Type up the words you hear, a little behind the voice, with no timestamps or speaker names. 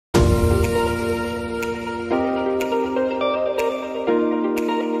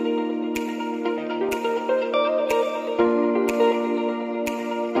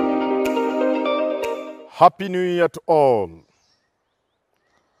Happy New Year to all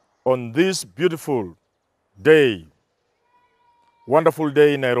on this beautiful day, wonderful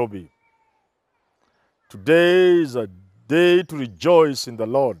day in Nairobi. Today is a day to rejoice in the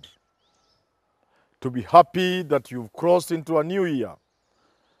Lord, to be happy that you've crossed into a new year,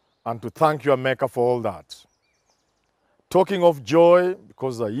 and to thank your Maker for all that. Talking of joy,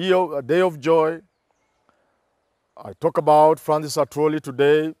 because a day of joy, I talk about Francis Atwoli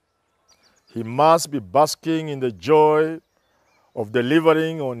today. He must be basking in the joy of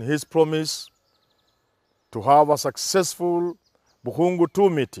delivering on his promise to have a successful Buhungu 2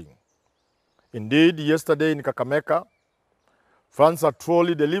 meeting. Indeed, yesterday in Kakamega, Francis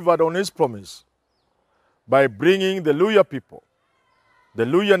Atwoli delivered on his promise by bringing the Luhya people, the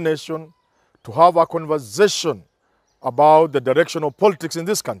Luhya nation, to have a conversation about the direction of politics in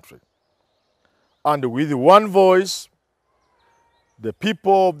this country. And with one voice, the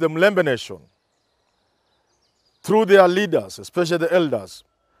people of the Mlembe nation, through their leaders, especially the elders,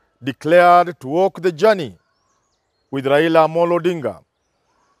 declared to walk the journey with Raila Amolo Odinga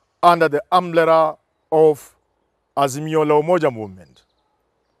under the umbrella of Azimio la Umoja movement.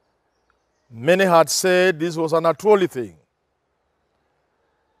 Many had said this was an Atwoli thing.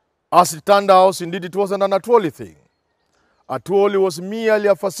 As it turned out, indeed it wasn't an Atwoli thing. Atwoli was merely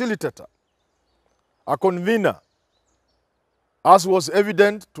a facilitator, a convener. As was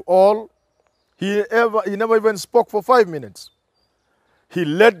evident to all, he never even spoke for 5 minutes. He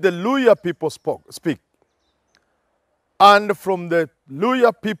let the Luhya people speak. And from the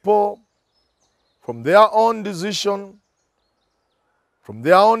Luhya people, from their own decision, from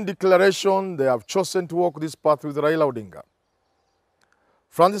their own declaration, they have chosen to walk this path with Raila Odinga.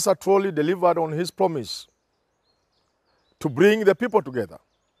 Francis Atwoli delivered on his promise to bring the people together,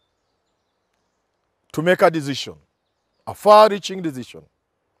 to make a decision, a far-reaching decision.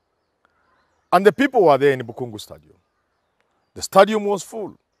 And the people were there in the Bukungu Stadium. The stadium was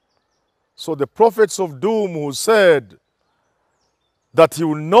full. So the prophets of doom who said that he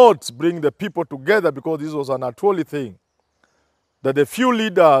will not bring the people together because this was an Atwoli thing, that the few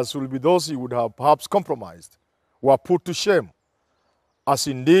leaders will be those he would have perhaps compromised, were put to shame. As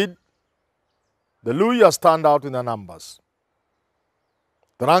indeed, the Luhya stand out in the numbers.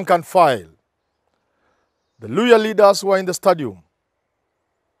 The rank and file, the Luhya leaders were in the stadium.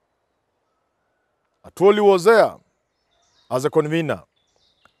 Atwoli was there as a convener.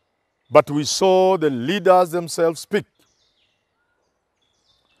 But we saw the leaders themselves speak.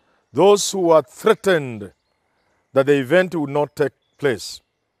 Those who were threatened that the event would not take place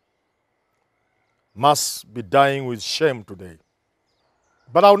must be dying with shame today.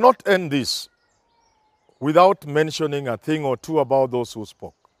 But I will not end this without mentioning a thing or two about those who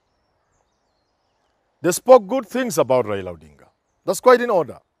spoke. They spoke good things about Raila Odinga. That's quite in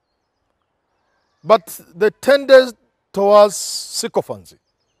order. But they tended towards sycophancy.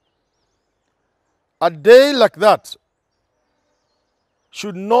 A day like that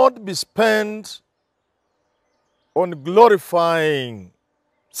should not be spent on glorifying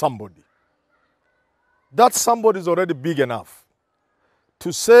somebody. That somebody is already big enough.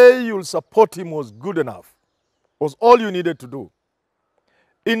 To say you'll support him was good enough, was all you needed to do.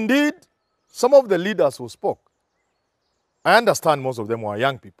 Indeed, some of the leaders who spoke, I understand most of them were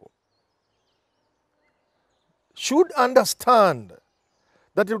young people, should understand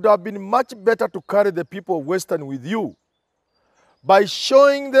that it would have been much better to carry the people of Western with you by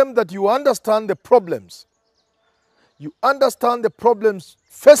showing them that you understand the problems. You understand the problems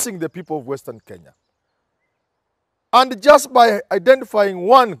facing the people of Western Kenya. And just by identifying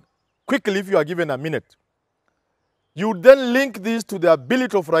one quickly, if you are given a minute, you then link this to the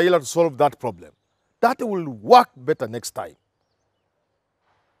ability of Raila to solve that problem. That will work better next time.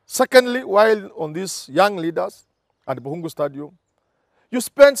 Secondly, while on these young leaders at the Buhungu Stadium, you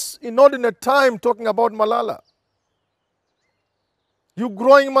spent inordinate time talking about Malala. You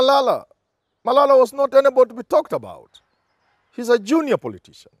growing Malala. Malala was not anybody to be talked about. He's a junior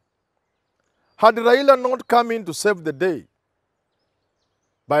politician. Had Raila not come in to save the day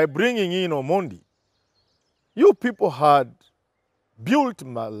by bringing in Omondi, you people had built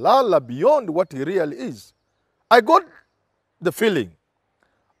Malala beyond what he really is. I got the feeling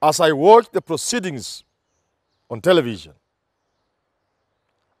as I watched the proceedings on television,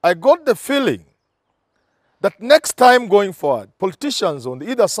 I got the feeling that next time going forward, politicians on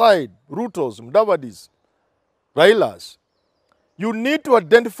either side, Rutos, Mudavadis, Railas, you need to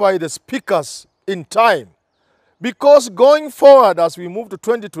identify the speakers in time. Because going forward, as we move to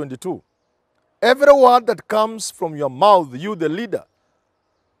 2022, every word that comes from your mouth, you the leader,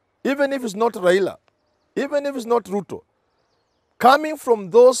 even if it's not Raila, even if it's not Ruto, coming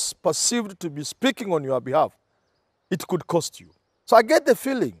from those perceived to be speaking on your behalf, it could cost you. So I get the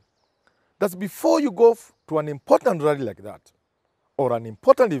feeling that before you go to an important rally like that, or an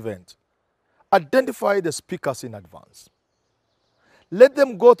important event, identify the speakers in advance. Let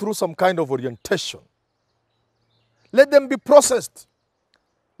them go through some kind of orientation. Let them be processed.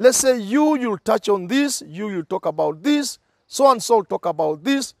 Let's say you'll touch on this, you'll talk about this, so and so talk about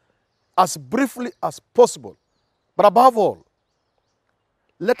this, as briefly as possible. But above all,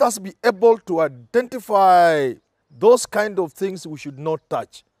 let us be able to identify those kind of things we should not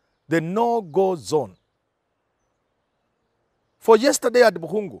touch, the no-go zone. For yesterday at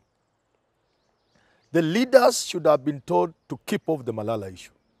Buhungu, the leaders should have been told to keep off the Malala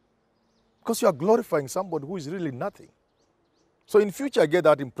issue, because you are glorifying somebody who is really nothing. So in future, I get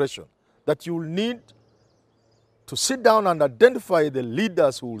that impression that you will need to sit down and identify the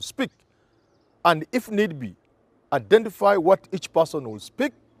leaders who will speak, and if need be, identify what each person will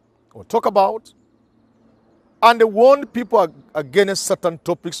speak or talk about, and warn people against certain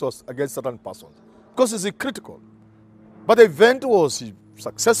topics or against certain persons, because it's critical. But the event was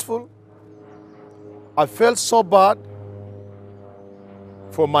successful. I felt so bad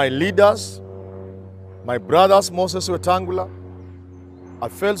for my leaders, my brothers, Moses Wetangula. I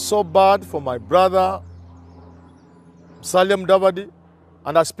felt so bad for my brother, Musalia Mudavadi,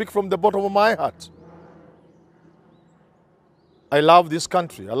 and I speak from the bottom of my heart. I love this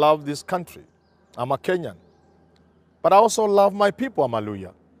country. I love this country. I'm a Kenyan. But I also love my people. I'm a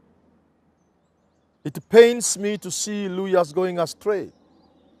Luhya. It pains me to see Luhyas going astray.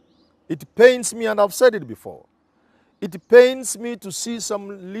 It pains me, and I've said it before. It pains me to see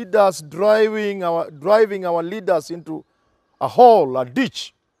some leaders driving our leaders into a hole, a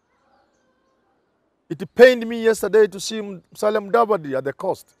ditch. It pained me yesterday to see Musalia Mudavadi at the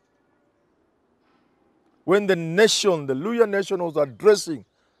coast. When the nation, the Luhya nation, was addressing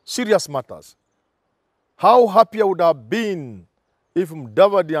serious matters. How happy I would have been if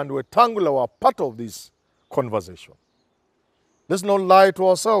Mudavadi and Wetangula were part of this conversation. Let's not lie to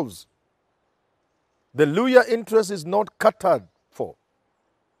ourselves. The Luhya interest is not catered for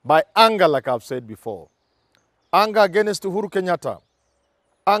by anger, like I've said before. Anger against Uhuru Kenyatta,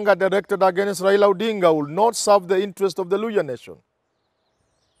 anger directed against Raila Odinga will not serve the interest of the Luhya nation.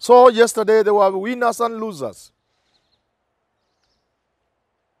 So yesterday there were winners and losers.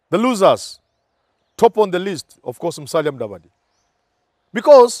 The losers, top on the list, of course, Musalia Mudavadi.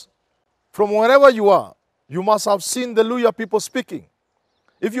 Because from wherever you are, you must have seen the Luhya people speaking.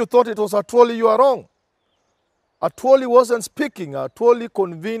 If you thought it was Atwoli, you are wrong. Atwoli wasn't speaking. Atwoli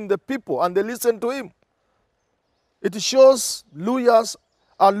convened the people and they listened to him. It shows Luhyas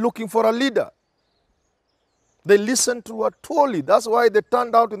are looking for a leader. They listened to Atwoli. That's why they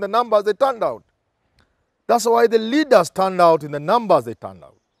turned out in the numbers they turned out. That's why the leaders turned out in the numbers they turned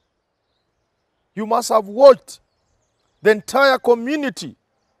out. You must have watched the entire community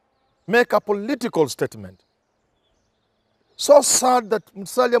make a political statement. So sad that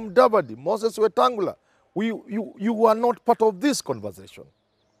Musalia Mudavadi, Moses Wetangula, you were not part of this conversation.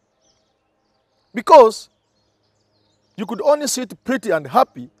 Because you could only sit pretty and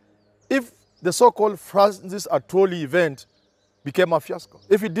happy if the so-called Francis Atwoli event became a fiasco,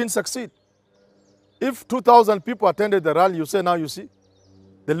 if it didn't succeed. If 2,000 people attended the rally, you say, now you see,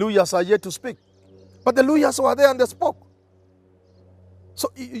 the Luhyas are yet to speak. But the Luhyas were there and they spoke.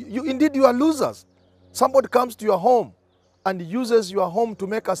 So indeed you are losers. Somebody comes to your home and uses your home to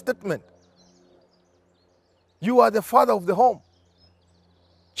make a statement. You are the father of the home.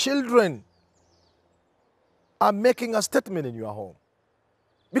 Children are making a statement in your home.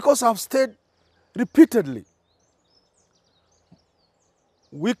 Because I've stated repeatedly,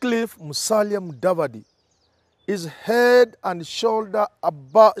 Wycliffe Musalia Mudavadi is head and shoulders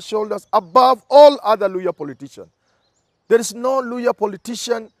above all other Luhya politicians. There is no Luhya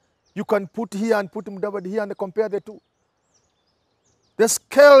politician you can put here and put Mudavadi here and compare the two. The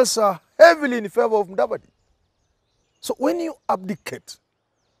scales are heavily in favor of Mudavadi. So when you abdicate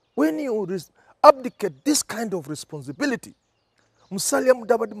this kind of responsibility, Musalia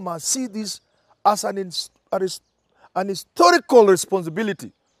Mudavadi must see this as an historical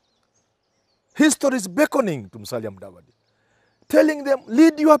responsibility. History is beckoning to Musalia Mudavadi, telling them,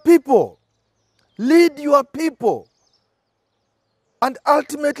 lead your people. Lead your people. And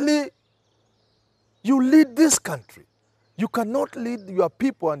ultimately, you lead this country. You cannot lead your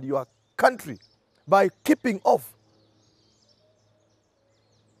people and your country by keeping off,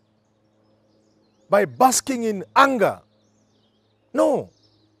 by basking in anger. No,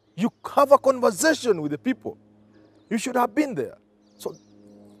 you have a conversation with the people. You should have been there. So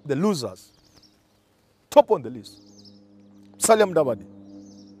the losers, top on the list, Musalia Mudavadi,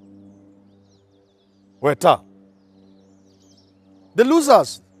 Weta. The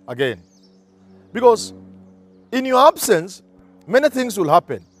losers again. Because in your absence, many things will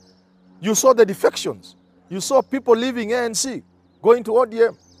happen. You saw the defections. You saw people leaving ANC, going to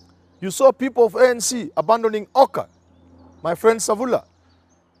ODM. You saw people of ANC abandoning Oka, my friend Savula,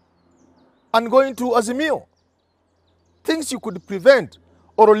 and going to Azimio. Things you could prevent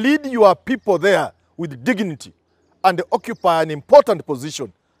or lead your people there with dignity and occupy an important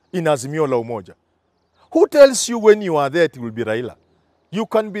position in Azimio la Umoja. Who tells you when you are there it will be Raila? You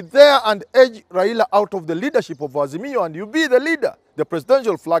can be there and edge Raila out of the leadership of Azimio and you be the leader, the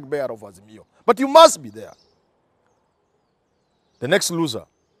presidential flag bearer of Azimio. But you must be there. The next loser,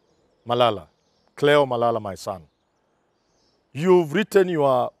 Malala, Cleo Malala, my son. You've written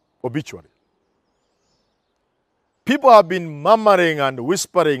your obituary. People have been murmuring and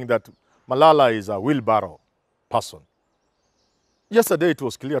whispering that Malala is a wheelbarrow person. Yesterday it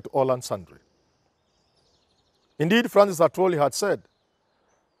was clear to all and sundry. Indeed, Francis Atwoli had said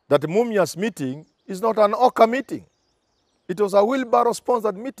that Mumia's meeting is not an Oka meeting. It was a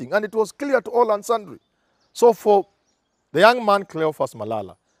wheelbarrow-sponsored meeting, and it was clear to all and sundry. So for the young man, Cleophas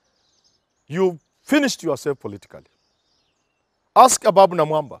Malala, you finished yourself politically. Ask Ababu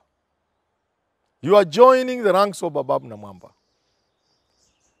Namwamba. You are joining the ranks of Ababu Namwamba.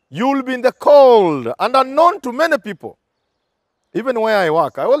 You will be in the cold and unknown to many people. Even where I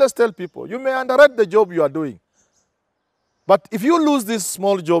work, I always tell people, you may underrate the job you are doing. But if you lose this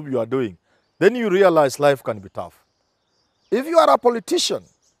small job you are doing, then you realize life can be tough. If you are a politician,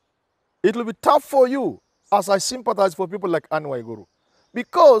 it will be tough for you, as I sympathize for people like Anne Waiguru.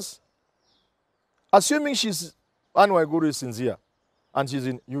 Because, assuming Anne Waiguru is sincere, and she's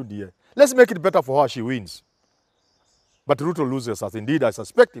in UDA, let's make it better for her, she wins. But Ruto loses, as indeed I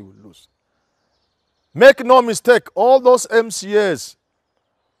suspect he will lose. Make no mistake, all those MCAs,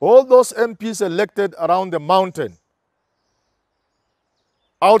 all those MPs elected around the mountain,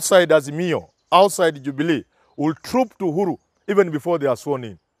 outside Azimio, outside Jubilee, will troop to Huru even before they are sworn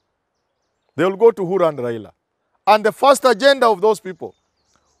in. They will go to Huru and Raila. And the first agenda of those people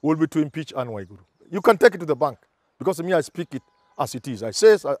will be to impeach Anne Waiguru. You can take it to the bank, because me, I speak it as it is. I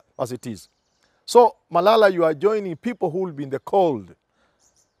say it as it is. So, Malala, you are joining people who will be in the cold.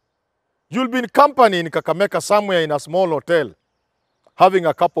 You'll be in company in Kakamega somewhere in a small hotel, having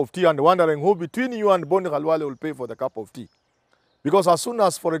a cup of tea and wondering who between you and Boni Khalwale will pay for the cup of tea. Because as soon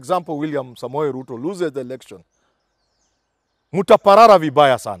as, for example, William Samoei Ruto loses the election, mutaparara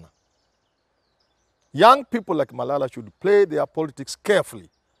vibaya sana. Young people like Malala should play their politics carefully,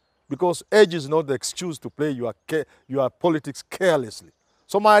 because age is not the excuse to play your politics carelessly.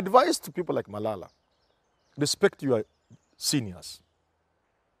 So my advice to people like Malala, respect your seniors.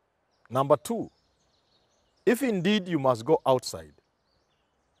 Number two, if indeed you must go outside,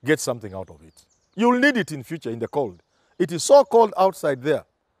 get something out of it. You'll need it in future in the cold. It is so cold outside there.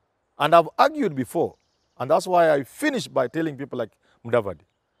 And I've argued before, and that's why I finished by telling people like Mudavadi,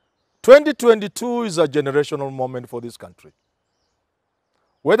 2022 is a generational moment for this country.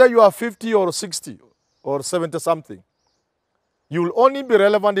 Whether you are 50 or 60 or 70-something, you will only be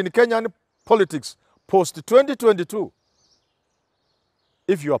relevant in Kenyan politics post-2022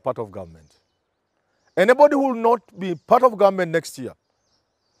 if you are part of government. Anybody who will not be part of government next year,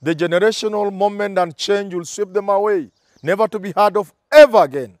 the generational moment and change will sweep them away, never to be heard of ever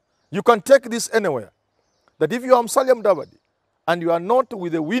again. You can take this anywhere. That if you are Musalia Mudavadi and you are not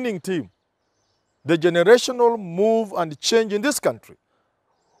with a winning team, the generational move and change in this country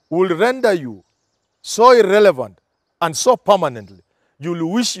will render you so irrelevant and so permanently, you will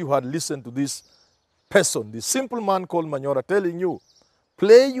wish you had listened to this person, this simple man called Manyora, telling you,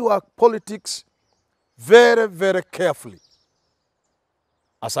 play your politics very, very carefully.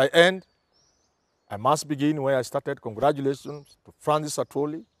 As I end, I must begin where I started. Congratulations to Francis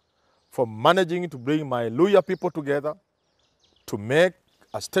Atwoli for managing to bring my Luhya people together to make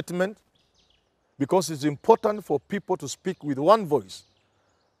a statement, because it's important for people to speak with one voice.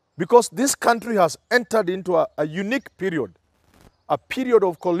 Because this country has entered into a unique period, a period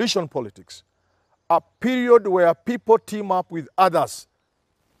of coalition politics, a period where people team up with others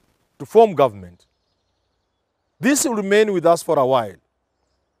to form government. This will remain with us for a while.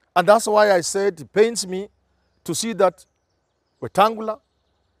 And that's why I said it pains me to see that Wetangula,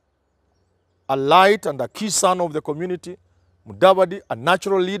 a light and a key son of the community, Mudavadi, a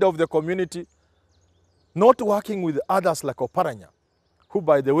natural leader of the community, not working with others like Oparanya, who,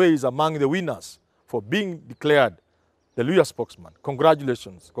 by the way, is among the winners for being declared the Luhya spokesman.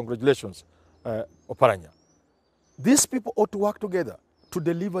 Congratulations, congratulations, Oparanya. These people ought to work together to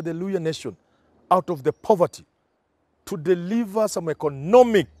deliver the Luhya nation out of the poverty to deliver some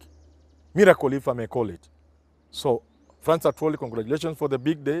economic miracle, if I may call it. So, Francis Atwoli, congratulations for the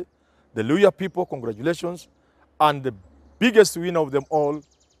big day. The Luhya people, congratulations. And the biggest winner of them all,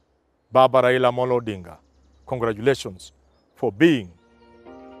 Baba Raila Amolo Odinga. Congratulations for being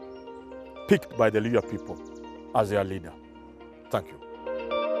picked by the Luhya people as their leader. Thank you.